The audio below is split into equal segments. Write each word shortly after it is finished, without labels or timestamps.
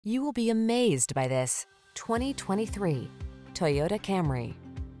You will be amazed by this 2023 Toyota Camry.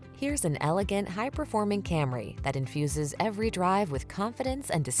 Here's an elegant, high-performing Camry that infuses every drive with confidence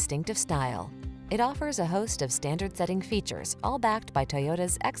and distinctive style. It offers a host of standard-setting features, all backed by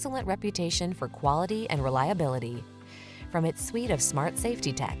Toyota's excellent reputation for quality and reliability. From its suite of smart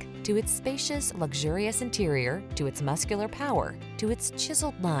safety tech, to its spacious, luxurious interior, to its muscular power, to its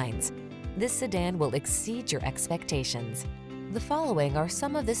chiseled lines, this sedan will exceed your expectations. The following are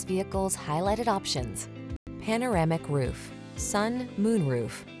some of this vehicle's highlighted options: panoramic roof, sun,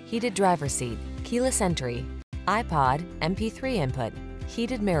 moonroof, heated driver's seat, keyless entry, iPod, MP3 input,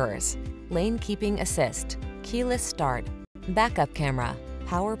 heated mirrors, lane keeping assist, keyless start, backup camera,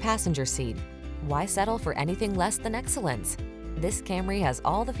 power passenger seat. Why settle for anything less than excellence? This Camry has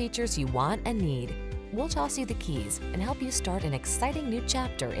all the features you want and need. We'll toss you the keys and help you start an exciting new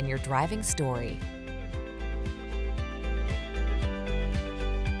chapter in your driving story.